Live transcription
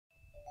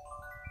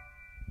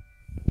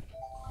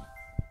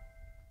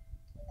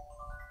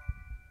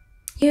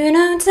You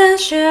know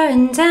Dasher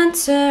and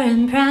Dancer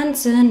and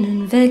Prancer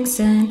and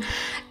Vixen,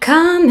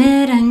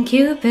 Comet and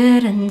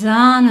Cupid and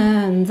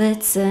Donner and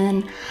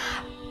Blitzen.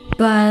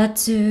 But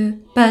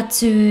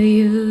do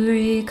you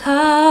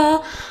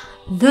recall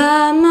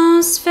the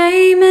most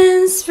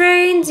famous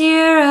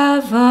reindeer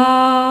of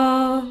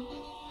all?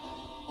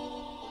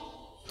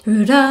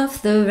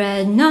 Rudolph the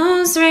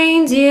red-nosed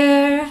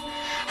reindeer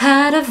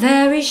had a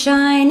very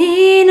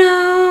shiny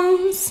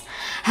nose,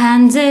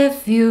 and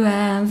if you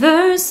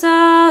ever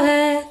saw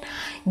it,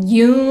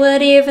 you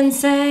would even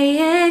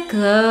say it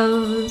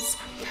glows.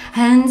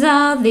 And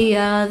all the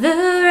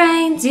other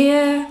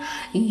reindeer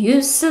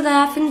used to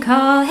laugh and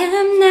call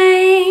him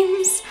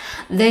names.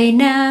 They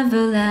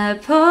never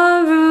let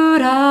poor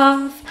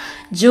Rudolph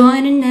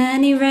join in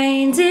any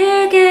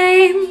reindeer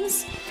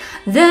games.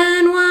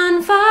 Then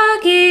one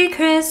foggy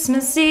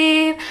Christmas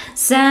Eve,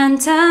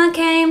 Santa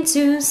came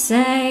to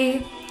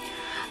say,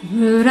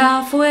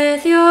 Rudolph,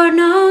 with your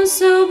nose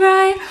so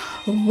bright,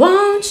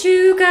 won't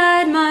you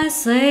guide my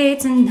sleigh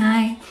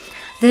tonight?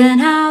 Then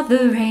how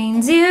the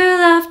reindeer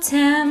loved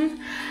him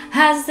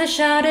as they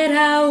shouted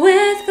out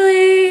with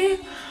glee,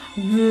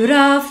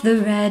 Rudolph the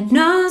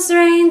red-nosed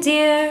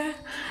reindeer,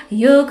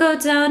 you'll go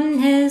down in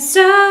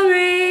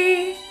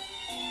history.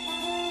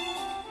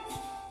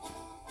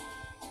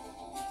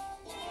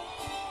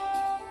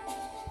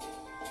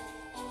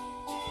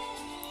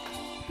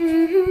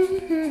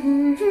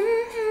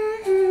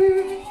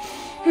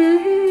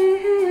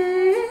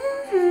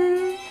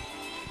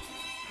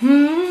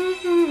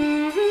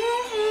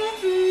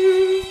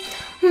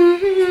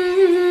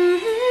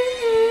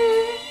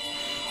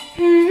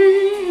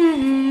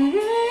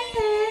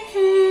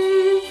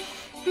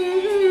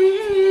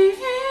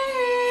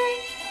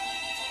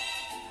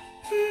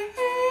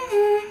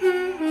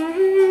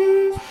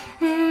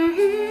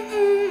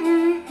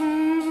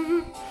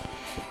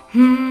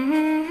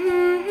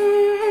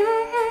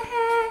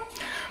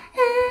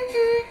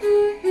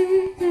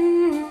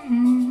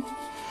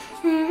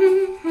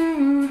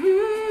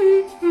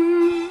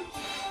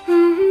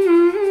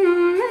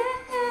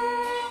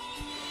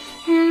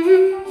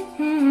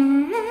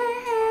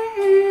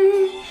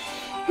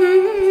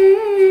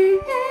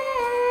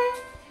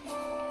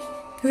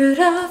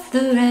 Rudolph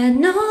the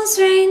red-nosed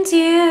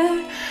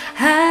reindeer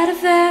had a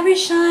very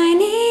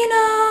shiny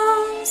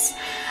nose,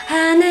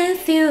 and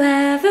if you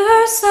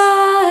ever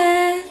saw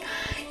it,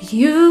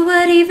 you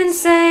would even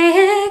say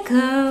it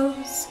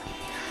glows.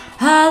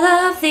 All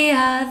of the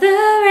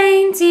other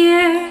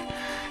reindeer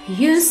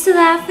used to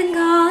laugh and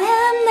call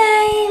him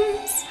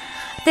names.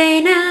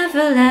 They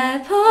never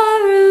let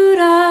poor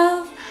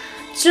Rudolph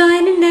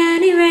join in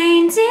any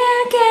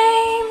reindeer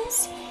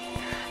games.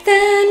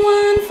 Then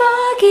one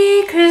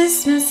foggy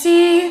Christmas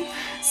Eve,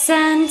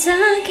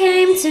 Santa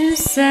came to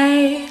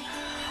say,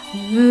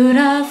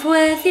 Rudolph,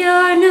 with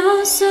your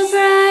nose so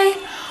bright,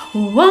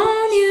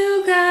 won't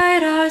you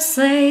guide our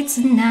sleigh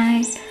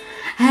tonight?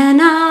 And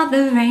all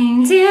the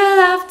reindeer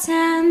loved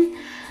him,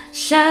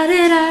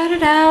 shouted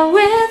out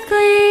with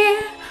glee,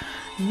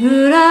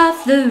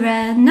 Rudolph the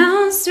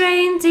red-nosed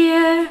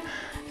reindeer,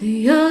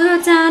 you'll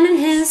go down in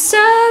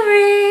history.